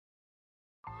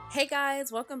Hey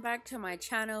guys, welcome back to my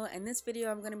channel. In this video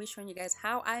I'm going to be showing you guys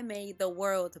how I made the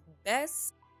world's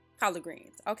best collard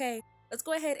greens. Okay, let's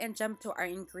go ahead and jump to our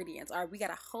ingredients. Alright, we got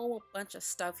a whole bunch of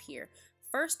stuff here.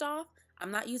 First off,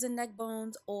 I'm not using neck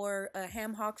bones or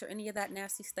ham hocks or any of that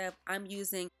nasty stuff. I'm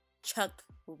using chuck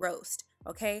roast.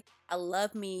 Okay, I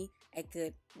love me a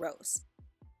good roast.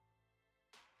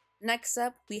 Next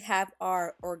up, we have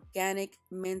our organic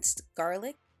minced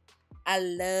garlic. I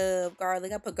love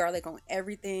garlic. I put garlic on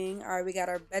everything. All right, we got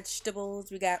our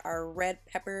vegetables. We got our red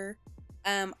pepper.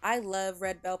 I love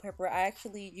red bell pepper. I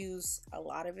actually use a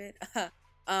lot of it.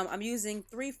 I'm using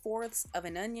 3/4 of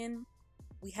an onion.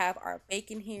 We have our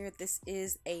bacon here. This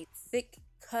is a thick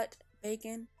cut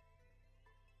bacon.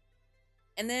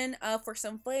 And then for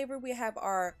some flavor, we have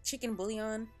our chicken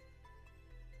bouillon.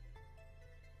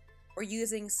 We're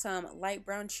using some light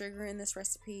brown sugar in this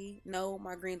recipe. No,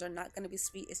 my greens are not going to be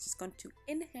sweet. It's just going to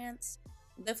enhance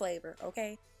the flavor,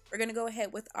 okay? We're going to go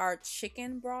ahead with our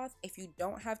chicken broth. If you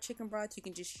don't have chicken broth, you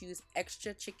can just use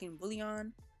extra chicken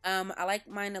bouillon. I like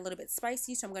mine a little bit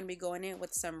spicy, so I'm going to be going in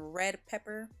with some red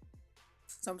pepper.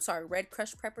 Red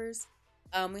crushed peppers.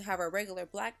 We have our regular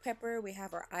black pepper. We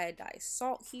have our iodized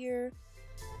salt here.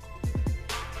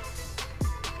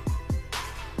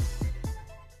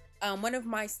 One of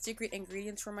my secret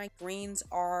ingredients for my greens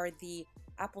are the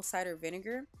apple cider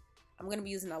vinegar. I'm going to be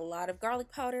using a lot of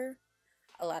garlic powder,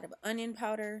 a lot of onion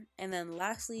powder, and then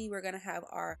lastly, we're going to have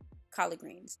our collard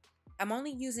greens. I'm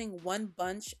only using one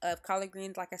bunch of collard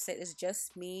greens. Like I said, it's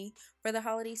just me for the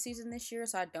holiday season this year,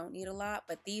 so I don't need a lot.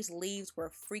 But these leaves were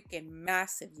freaking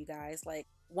massive, you guys. Like,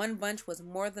 one bunch was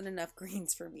more than enough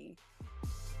greens for me.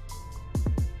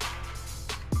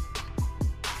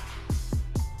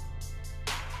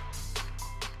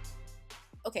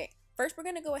 Okay, first we're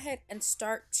gonna go ahead and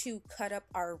start to cut up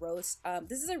our roast.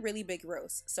 This is a really big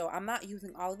roast, so I'm not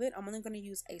using all of it. I'm only gonna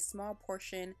use a small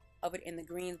portion of it in the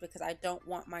greens because I don't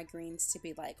want my greens to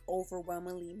be like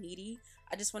overwhelmingly meaty.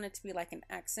 I just want it to be like an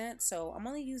accent, so I'm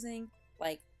only using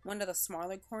like one of the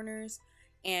smaller corners.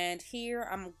 And here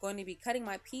I'm going to be cutting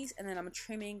my piece, and then I'm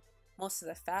trimming most of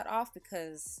the fat off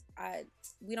because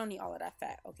we don't need all of that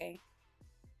fat, okay?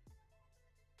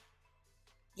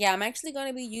 Yeah, I'm actually going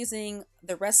to be using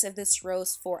the rest of this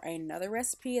roast for another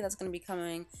recipe that's going to be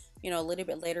coming, a little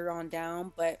bit later on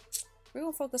down, but we're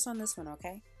going to focus on this one,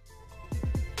 okay?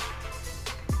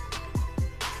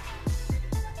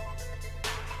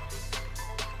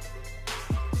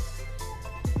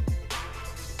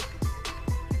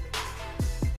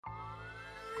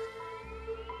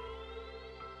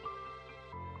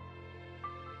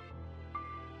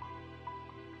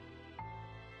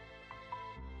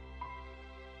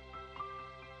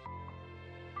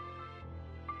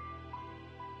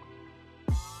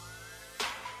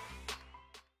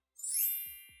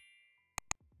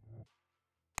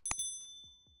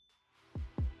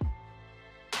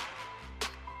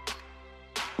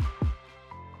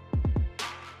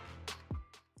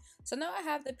 So now I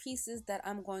have the pieces that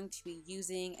I'm going to be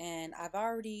using, and I've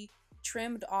already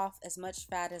trimmed off as much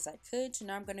fat as I could. So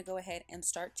now I'm going to go ahead and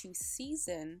start to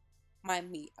season my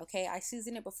meat, okay? I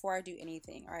season it before I do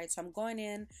anything, all right? So I'm going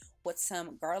in with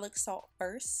some garlic salt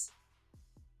first.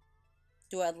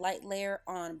 Do a light layer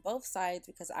on both sides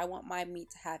because I want my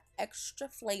meat to have extra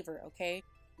flavor, okay?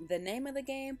 The name of the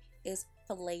game is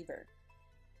flavor.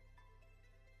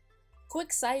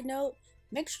 Quick side note,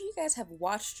 make sure you guys have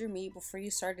washed your meat before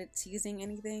you started seasoning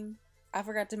anything. I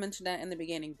forgot to mention that in the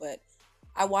beginning, but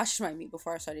I washed my meat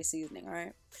before I started seasoning,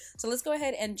 alright? So let's go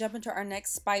ahead and jump into our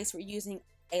next spice. We're using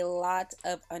a lot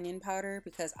of onion powder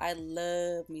because I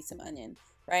love me some onion,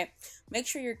 right? Make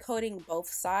sure you're coating both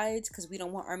sides because we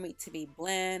don't want our meat to be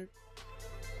bland.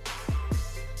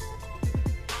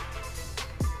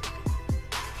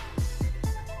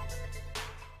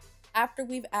 After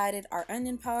we've added our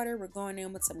onion powder, we're going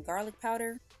in with some garlic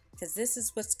powder because this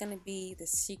is what's going to be the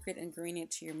secret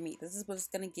ingredient to your meat. This is what's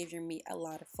going to give your meat a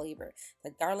lot of flavor.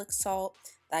 The garlic salt,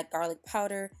 that garlic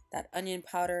powder, that onion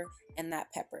powder, and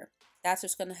that pepper. That's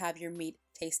what's going to have your meat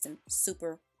tasting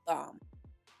super bomb.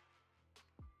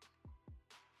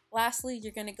 Lastly,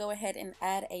 you're going to go ahead and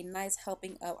add a nice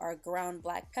helping of our ground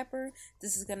black pepper.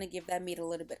 This is going to give that meat a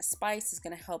little bit of spice. It's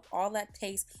going to help all that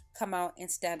taste come out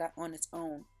and stand out on its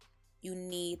own. You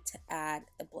need to add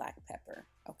the black pepper,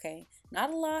 okay? Not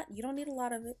a lot. You don't need a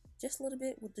lot of it. Just a little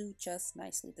bit will do just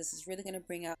nicely. This is really going to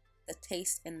bring out the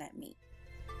taste in that meat.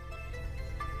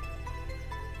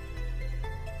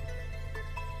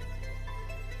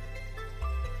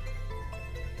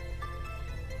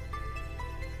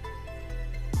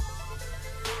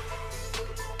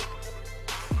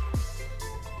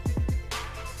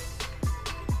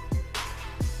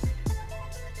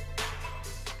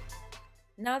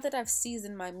 Now that I've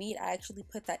seasoned my meat, I actually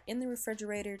put that in the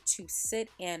refrigerator to sit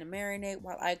and marinate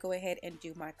while I go ahead and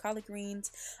do my collard greens.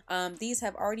 These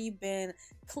have already been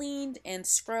cleaned and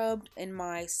scrubbed in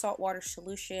my saltwater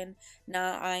solution.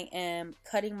 Now I am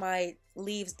cutting my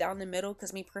leaves down the middle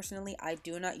because me personally, I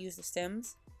do not use the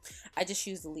stems. I just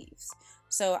use the leaves.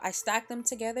 So I stack them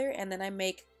together and then I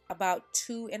make about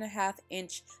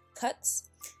 2.5-inch cuts.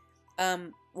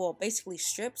 Well, basically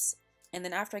strips. And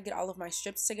then after I get all of my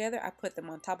strips together, I put them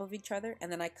on top of each other,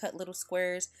 and then I cut little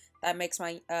squares. That makes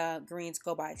my greens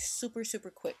go by super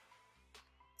quick.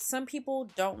 Some people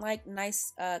don't like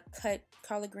nice cut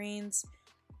collard greens.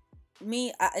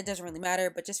 Me, it doesn't really matter,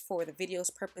 but just for the video's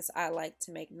purpose, I like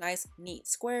to make nice, neat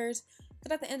squares.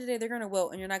 But at the end of the day, they're going to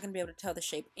wilt, and you're not going to be able to tell the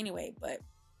shape anyway. But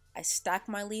I stack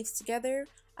my leaves together.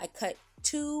 I cut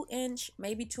 2-inch,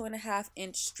 maybe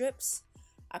 2.5-inch strips.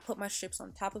 I put my strips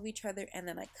on top of each other, and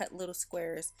then I cut little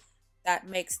squares. That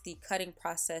makes the cutting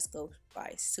process go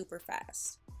by super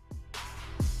fast.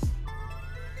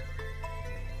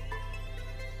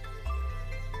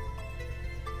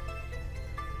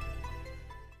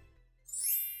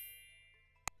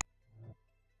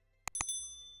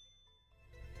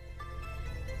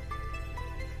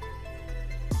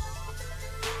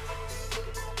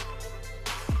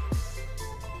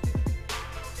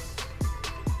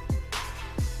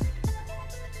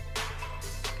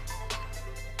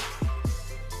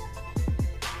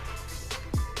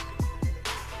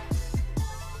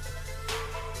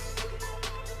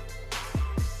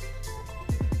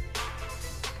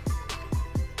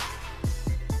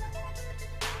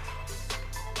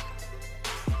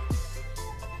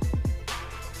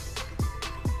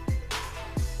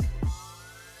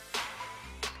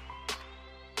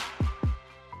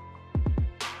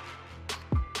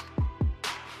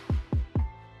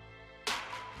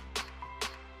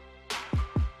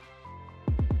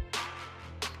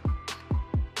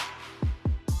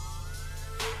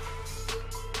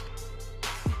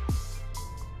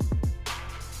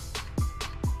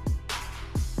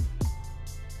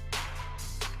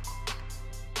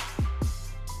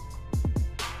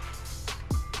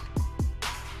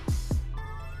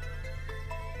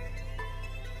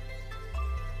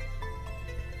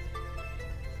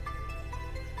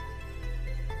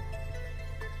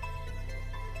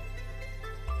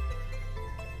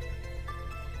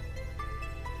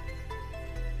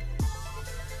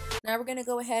 Now we're going to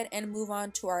go ahead and move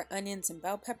on to our onions and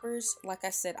bell peppers. Like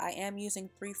I said, I am using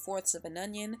 3/4 of an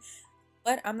onion,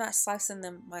 but I'm not slicing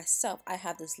them myself. I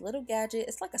have this little gadget.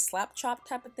 It's like a slap chop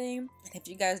type of thing. And if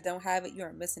you guys don't have it,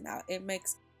 you're missing out. It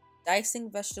makes dicing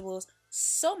vegetables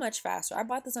so much faster. I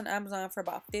bought this on Amazon for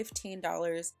about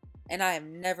 $15 and I have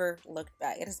never looked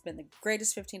back. It has been the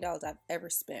greatest $15 I've ever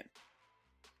spent.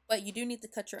 But you do need to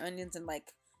cut your onions in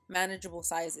like manageable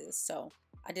sizes. So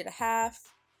I did a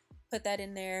half. Put that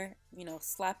in there, you know,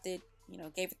 slapped it, you know,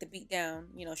 gave it the beat down,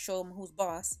 you know, show them who's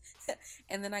boss.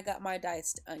 And then I got my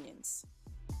diced onions.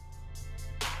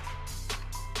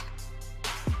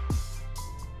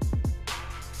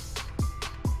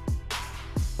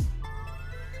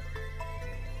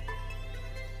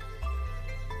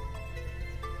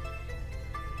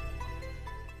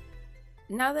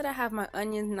 Now that I have my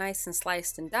onions nice and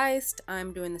sliced and diced,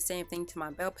 I'm doing the same thing to my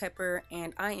bell pepper,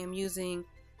 and I am using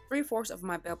 3/4 of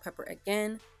my bell pepper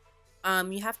again.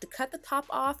 You have to cut the top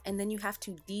off and then you have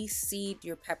to de-seed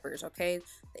your peppers, okay?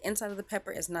 The inside of the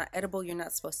pepper is not edible. You're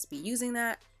not supposed to be using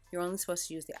that. You're only supposed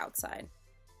to use the outside.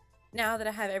 Now that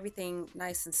I have everything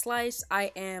nice and sliced,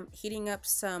 I am heating up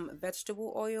some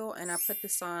vegetable oil, and I put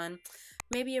this on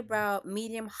maybe about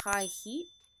medium-high heat.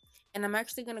 And I'm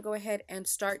actually going to go ahead and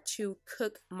start to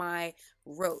cook my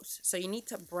roast. So you need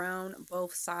to brown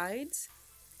both sides.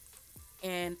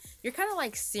 And you're kind of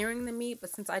like searing the meat, but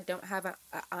since I don't have a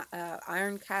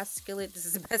iron cast skillet, this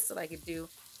is the best that I could do.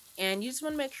 And you just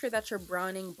want to make sure that you're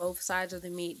browning both sides of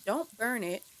the meat. Don't burn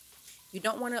it. You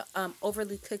don't want to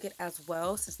overly cook it as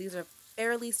well, since these are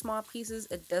fairly small pieces.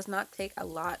 It does not take a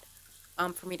lot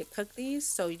for me to cook these,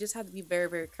 so you just have to be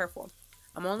very careful.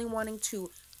 I'm only wanting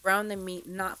to brown the meat,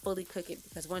 not fully cook it,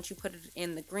 because once you put it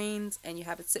in the greens and you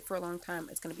have it sit for a long time,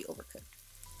 it's going to be overcooked.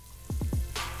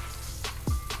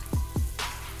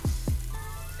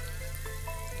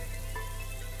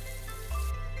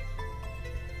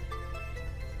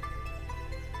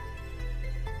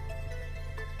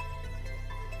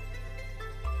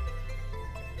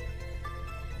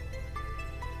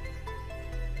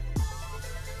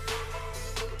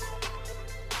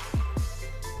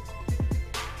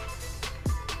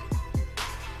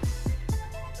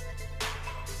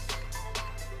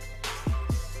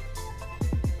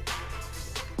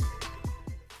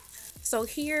 So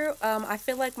here, I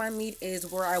feel like my meat is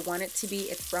where I want it to be.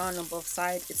 It's brown on both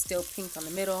sides. It's still pink on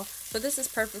the middle. So this is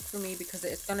perfect for me because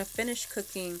it's going to finish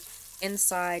cooking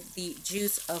inside the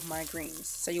juice of my greens.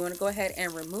 So you want to go ahead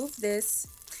and remove this.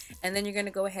 And then you're going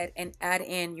to go ahead and add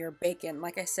in your bacon.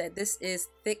 Like I said, this is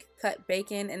thick cut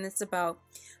bacon and it's about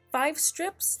 5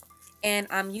 strips. And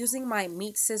I'm using my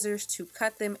meat scissors to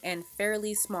cut them in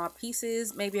fairly small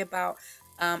pieces, maybe about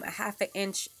a half an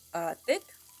inch thick.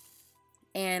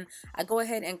 And I go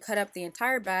ahead and cut up the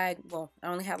entire bag. Well, I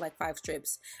only have like 5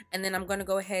 strips. And then I'm going to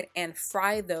go ahead and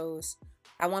fry those.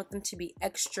 I want them to be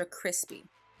extra crispy.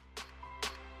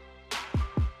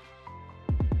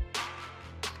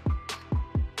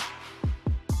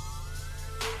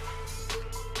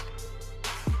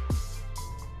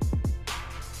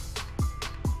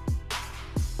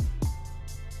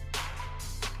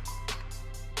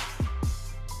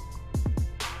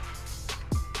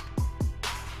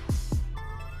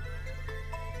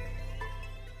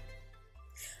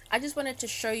 I just wanted to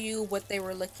show you what they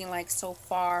were looking like so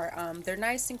far. They're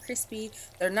nice and crispy.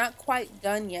 They're not quite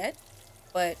done yet,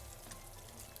 but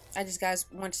I just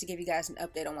wanted to give you guys an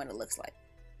update on what it looks like.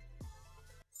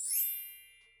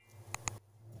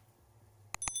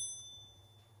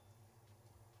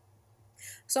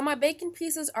 So my bacon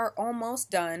pieces are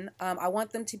almost done. I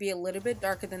want them to be a little bit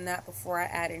darker than that before I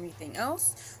add anything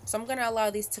else. So I'm going to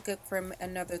allow these to cook for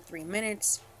another 3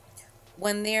 minutes.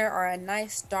 When they are a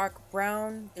nice dark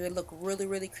brown, they look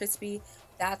really crispy,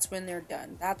 that's when they're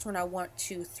done. That's when I want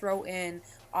to throw in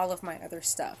all of my other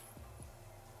stuff.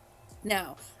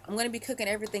 Now, I'm going to be cooking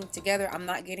everything together. I'm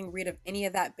not getting rid of any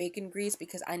of that bacon grease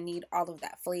because I need all of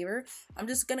that flavor. I'm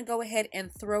just going to go ahead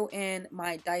and throw in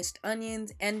my diced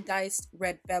onions and diced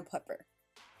red bell pepper.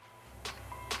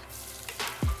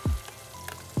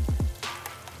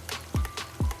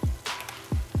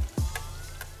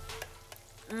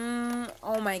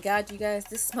 Oh my god, you guys,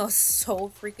 this smells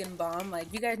so freaking bomb. Like,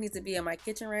 you guys need to be in my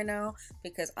kitchen right now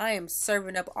because I am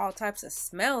serving up all types of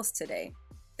smells today.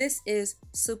 This is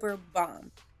super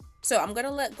bomb. So I'm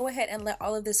gonna go ahead and let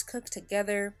all of this cook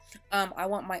together. I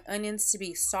want my onions to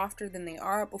be softer than they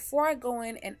are before I go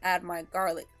in and add my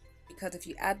garlic, because if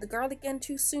you add the garlic in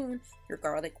too soon, your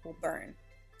garlic will burn,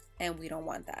 and we don't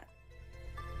want that.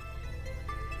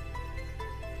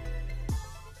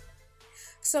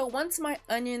 So once my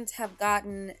onions have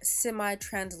gotten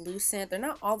semi-translucent, they're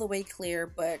not all the way clear,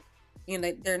 but you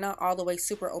know, they're not all the way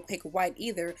super opaque white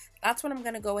either. That's when I'm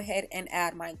going to go ahead and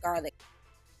add my garlic.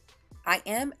 I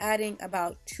am adding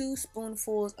about 2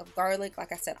 spoonfuls of garlic.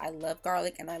 Like I said, I love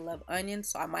garlic and I love onions,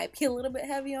 so I might be a little bit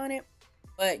heavy on it,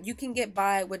 but you can get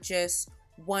by with just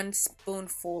 1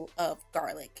 spoonful of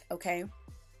garlic, okay?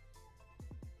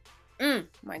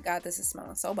 My god, this is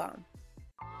smelling so bomb.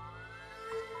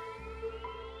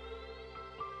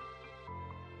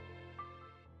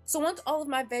 So once all of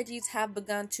my veggies have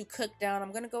begun to cook down,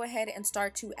 I'm going to go ahead and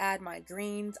start to add my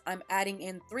greens. I'm adding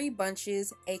in 3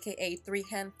 bunches, aka 3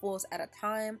 handfuls at a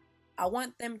time. I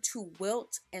want them to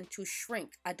wilt and to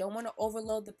shrink. I don't want to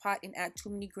overload the pot and add too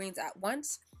many greens at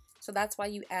once. So that's why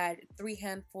you add 3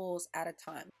 handfuls at a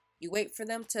time. You wait for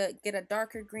them to get a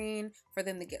darker green, for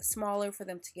them to get smaller, for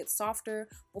them to get softer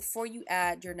before you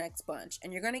add your next bunch.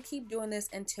 And you're going to keep doing this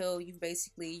until you've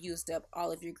basically used up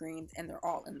all of your greens and they're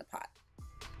all in the pot.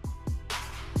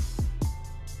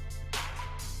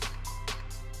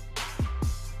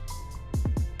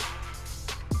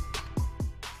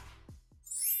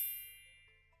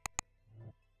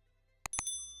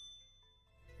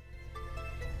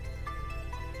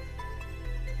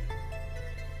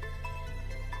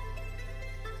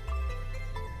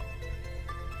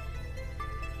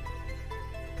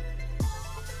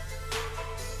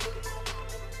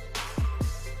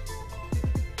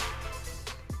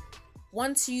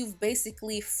 Once you've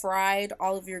basically fried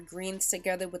all of your greens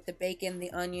together with the bacon, the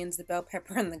onions, the bell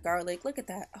pepper, and the garlic, look at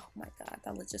that. Oh my god,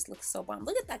 that just looks so bomb.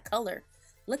 Look at that color.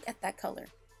 Look at that color.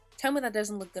 Tell me that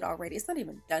doesn't look good already. It's not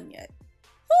even done yet.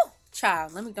 Whew,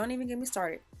 child, don't even get me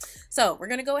started. So we're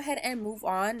gonna go ahead and move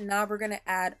on. Now we're gonna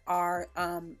add our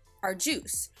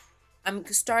juice. I'm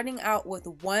starting out with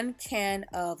 1 can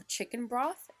of chicken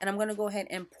broth, and I'm gonna go ahead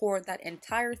and pour that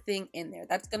entire thing in there.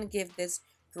 That's gonna give this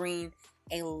green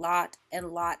a lot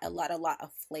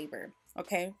of flavor.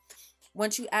 Okay,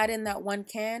 once you add in that 1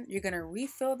 can, you're gonna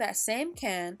refill that same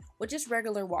can with just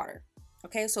regular water.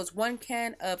 Okay, so it's 1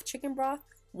 can of chicken broth,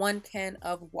 1 can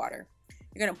of water.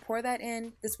 You're gonna pour that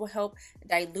in. This will help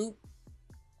dilute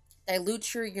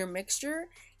your mixture,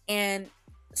 and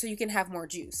so you can have more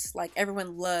juice. Like,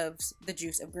 everyone loves the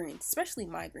juice of greens, especially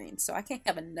my greens, so I can't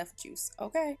have enough juice.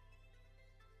 Okay,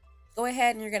 Go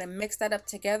ahead and you're going to mix that up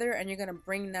together, and you're going to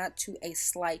bring that to a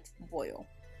slight boil.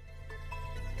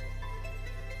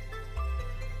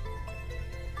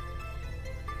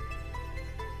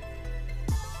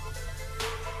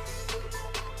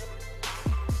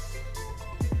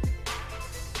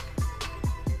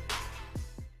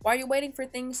 While you're waiting for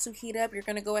things to heat up, you're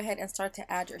going to go ahead and start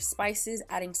to add your spices,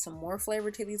 adding some more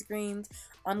flavor to these greens.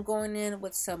 I'm going in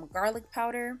with some garlic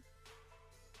powder.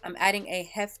 I'm adding a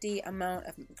hefty amount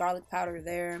of garlic powder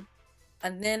there.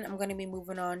 And then I'm going to be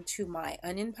moving on to my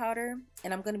onion powder.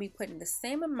 And I'm going to be putting the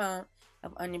same amount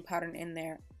of onion powder in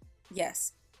there.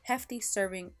 Yes, hefty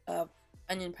serving of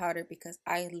onion powder because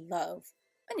I love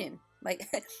onion. Like,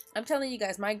 I'm telling you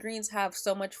guys, my greens have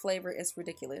so much flavor, it's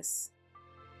ridiculous.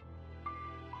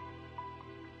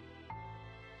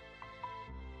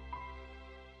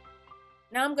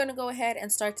 Now I'm going to go ahead and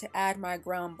start to add my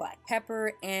ground black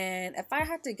pepper, and if I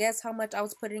had to guess how much I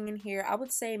was putting in here, I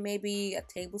would say maybe a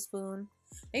tablespoon,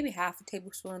 maybe half a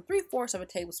tablespoon, 3/4 of a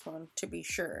tablespoon to be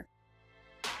sure.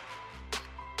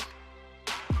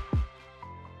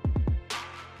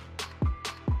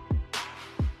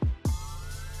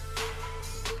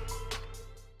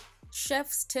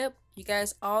 Chef's tip, you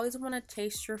guys always want to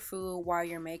taste your food while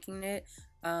you're making it.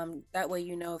 That way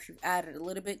you know if you've added a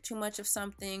little bit too much of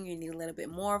something, you need a little bit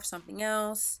more of something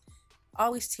else.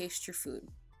 Always taste your food.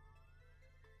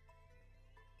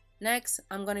 Next,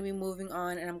 I'm going to be moving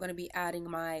on and I'm going to be adding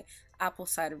my apple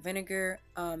cider vinegar.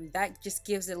 That just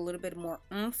gives it a little bit more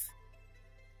oomph.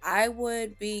 I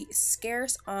would be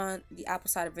scarce on the apple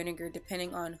cider vinegar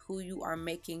depending on who you are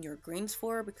making your greens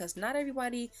for, because not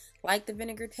everybody like the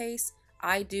vinegar taste.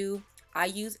 I do. I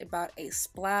use about a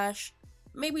splash,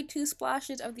 maybe 2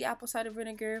 splashes of the apple cider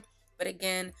vinegar, but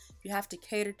again, you have to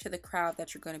cater to the crowd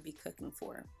that you're going to be cooking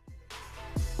for.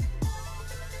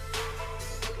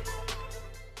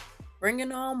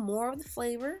 Bringing on more of the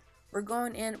flavor, we're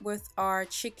going in with our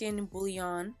chicken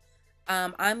bouillon.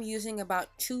 I'm using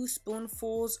about 2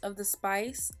 spoonfuls of the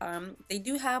spice. They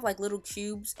do have like little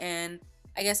cubes, and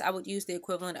I guess I would use the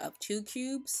equivalent of 2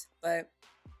 cubes, but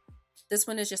this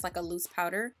one is just like a loose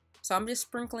powder. So I'm just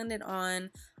sprinkling it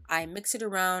on. I mix it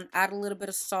around, add a little bit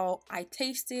of salt. I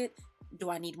taste it. Do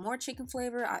I need more chicken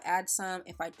flavor? I add some.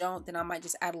 If I don't, then I might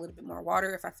just add a little bit more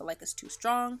water if I feel like it's too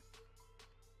strong.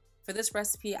 For this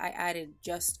recipe, I added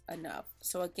just enough.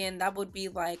 So again, that would be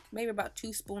like maybe about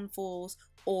 2 spoonfuls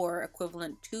or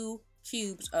equivalent 2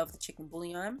 cubes of the chicken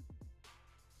bouillon.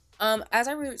 As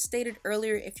I stated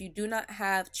earlier, if you do not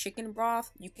have chicken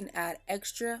broth, you can add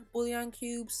extra bouillon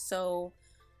cubes. So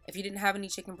if you didn't have any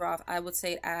chicken broth, I would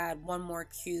say add 1 more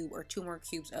cube or 2 more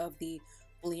cubes of the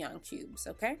bouillon cubes,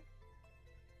 okay?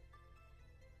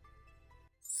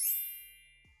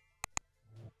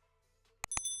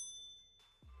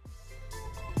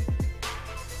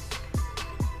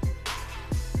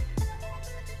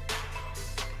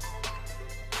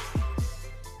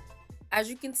 As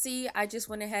you can see, I just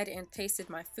went ahead and tasted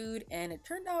my food and it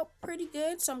turned out pretty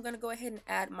good. So I'm going to go ahead and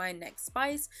add my next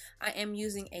spice. I am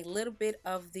using a little bit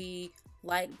of the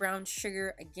light brown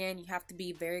sugar. Again, you have to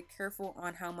be very careful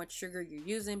on how much sugar you're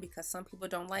using because some people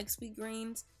don't like sweet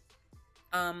greens.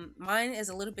 Mine is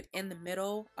a little bit in the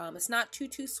middle. It's not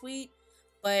too sweet,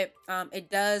 but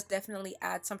it does definitely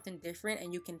add something different,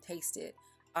 and you can taste it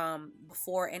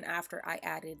before and after I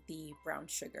added the brown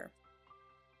sugar.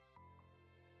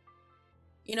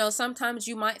 You know, sometimes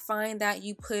you might find that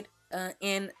you put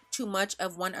in too much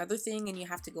of one other thing and you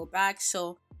have to go back.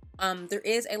 So there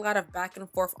is a lot of back and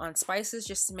forth on spices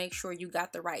just to make sure you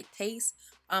got the right taste.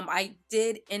 I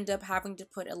did end up having to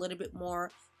put a little bit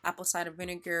more apple cider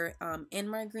vinegar in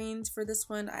my greens for this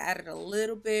one. I added a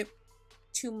little bit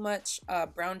too much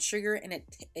brown sugar and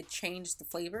it changed the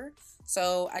flavor.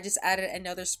 So I just added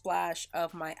another splash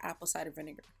of my apple cider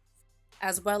vinegar,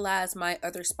 as well as my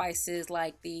other spices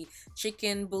like the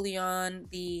chicken bouillon,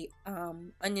 the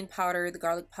onion powder, the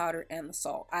garlic powder, and the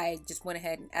salt. I just went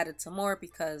ahead and added some more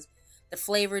because the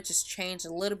flavor just changed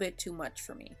a little bit too much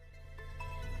for me.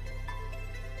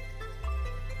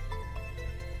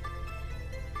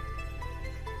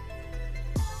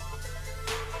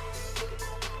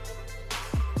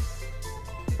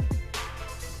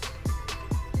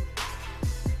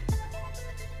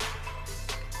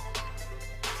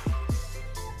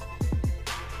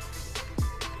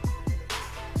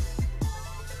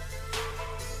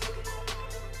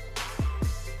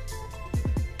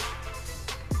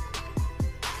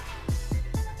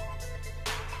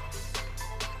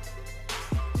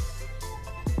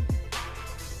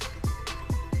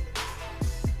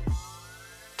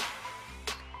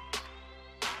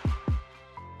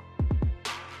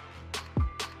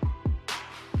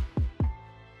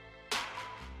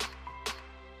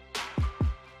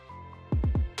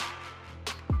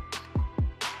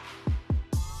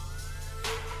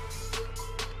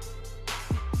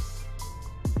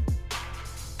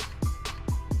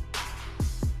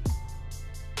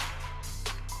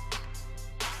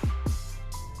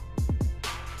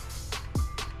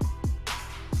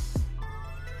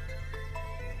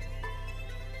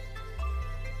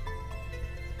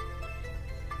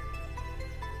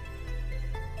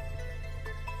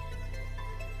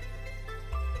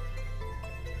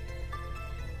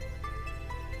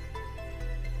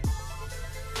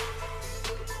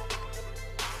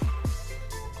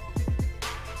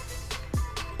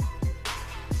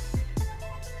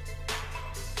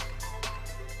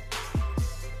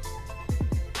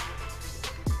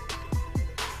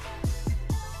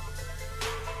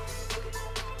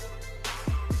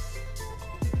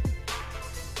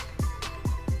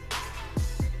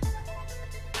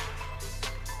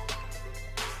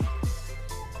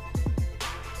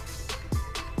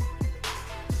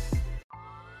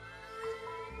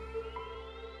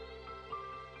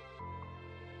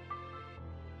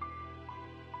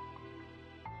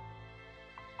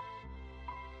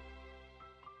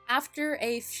 After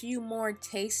a few more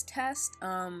taste tests,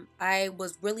 I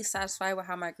was really satisfied with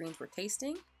how my greens were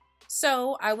tasting.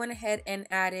 So I went ahead and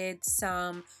added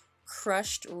some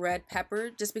crushed red pepper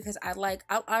just because I like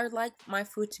my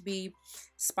food to be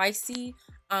spicy.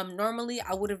 Normally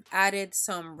I would have added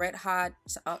some red hot,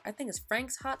 I think it's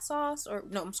Frank's hot sauce, or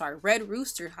no, I'm sorry, Red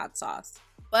Rooster hot sauce.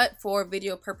 But for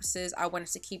video purposes, I wanted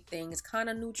to keep things kind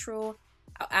of neutral.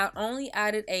 I only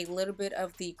added a little bit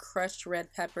of the crushed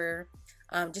red pepper,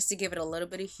 just to give it a little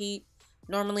bit of heat.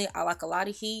 Normally I like a lot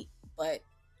of heat, but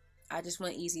I just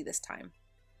went easy this time.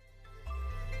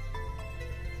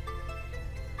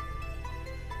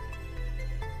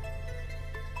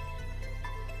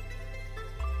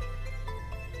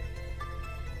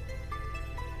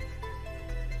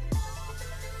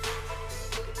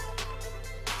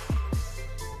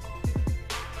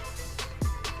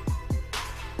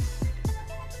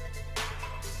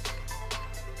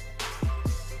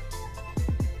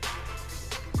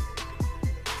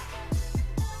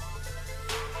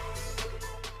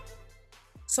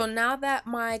 So now that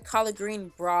my collard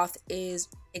green broth is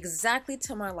exactly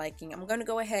to my liking, I'm gonna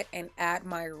go ahead and add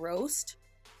my roast.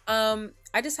 I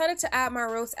decided to add my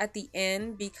roast at the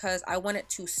end because I wanted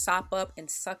to sop up and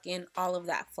suck in all of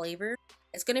that flavor.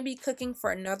 It's gonna be cooking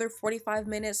for another 45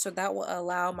 minutes, so that will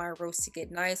allow my roast to get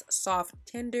nice, soft,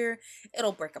 tender.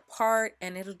 It'll break apart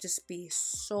and it'll just be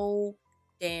so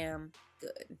damn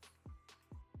good.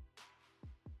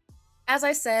 As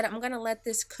I said, I'm going to let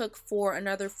this cook for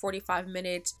another 45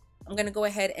 minutes. I'm going to go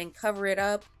ahead and cover it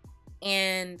up.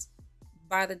 And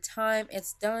by the time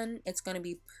it's done, it's going to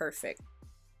be perfect.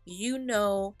 You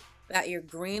know that your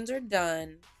greens are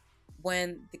done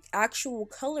when the actual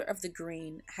color of the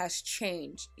green has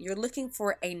changed. You're looking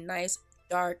for a nice,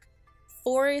 dark,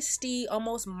 foresty,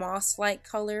 almost moss-like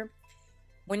color.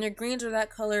 When your greens are that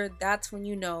color, that's when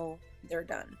you know they're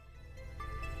done.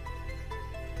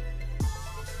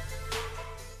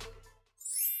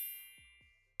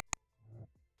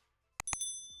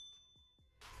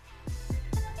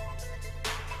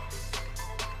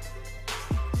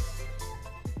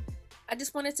 I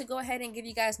just wanted to go ahead and give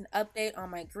you guys an update on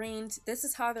my greens. This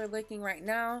is how they're looking right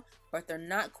now, but they're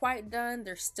not quite done.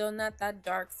 They're still not that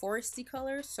dark foresty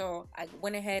color, so I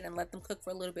went ahead and let them cook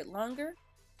for a little bit longer.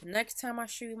 The next time I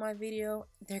show you my video,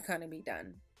 they're gonna be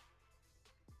done.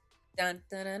 Dun,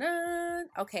 dun, dun, dun.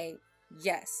 Okay,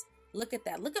 yes, look at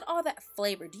that. Look at all that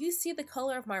flavor. Do you see the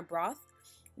color of my broth?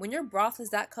 When your broth is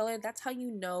that color, that's how you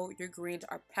know your greens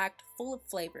are packed full of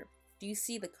flavor. Do you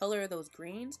see the color of those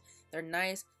greens? They're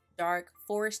nice, dark,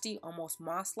 foresty, almost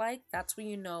moss-like. That's when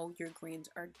you know your greens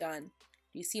are done.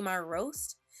 Do you see my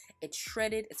roast? It's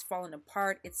shredded, it's falling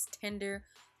apart, it's tender.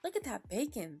 Look at that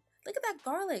bacon. Look at that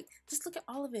garlic. Just look at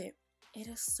all of it. It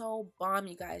is so bomb,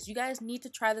 you guys. You guys need to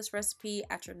try this recipe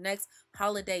at your next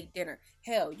holiday dinner.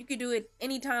 Hell, you could do it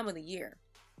any time of the year.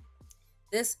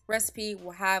 This recipe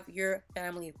will have your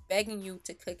family begging you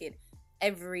to cook it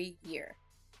every year.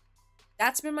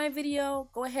 That's been my video.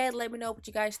 Go ahead, let me know what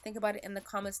you guys think about it in the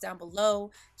comments down below.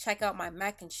 Check out my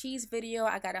mac and cheese video.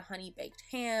 I got a honey baked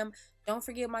ham. Don't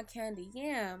forget my candy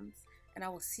yams. And I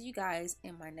will see you guys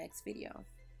in my next video.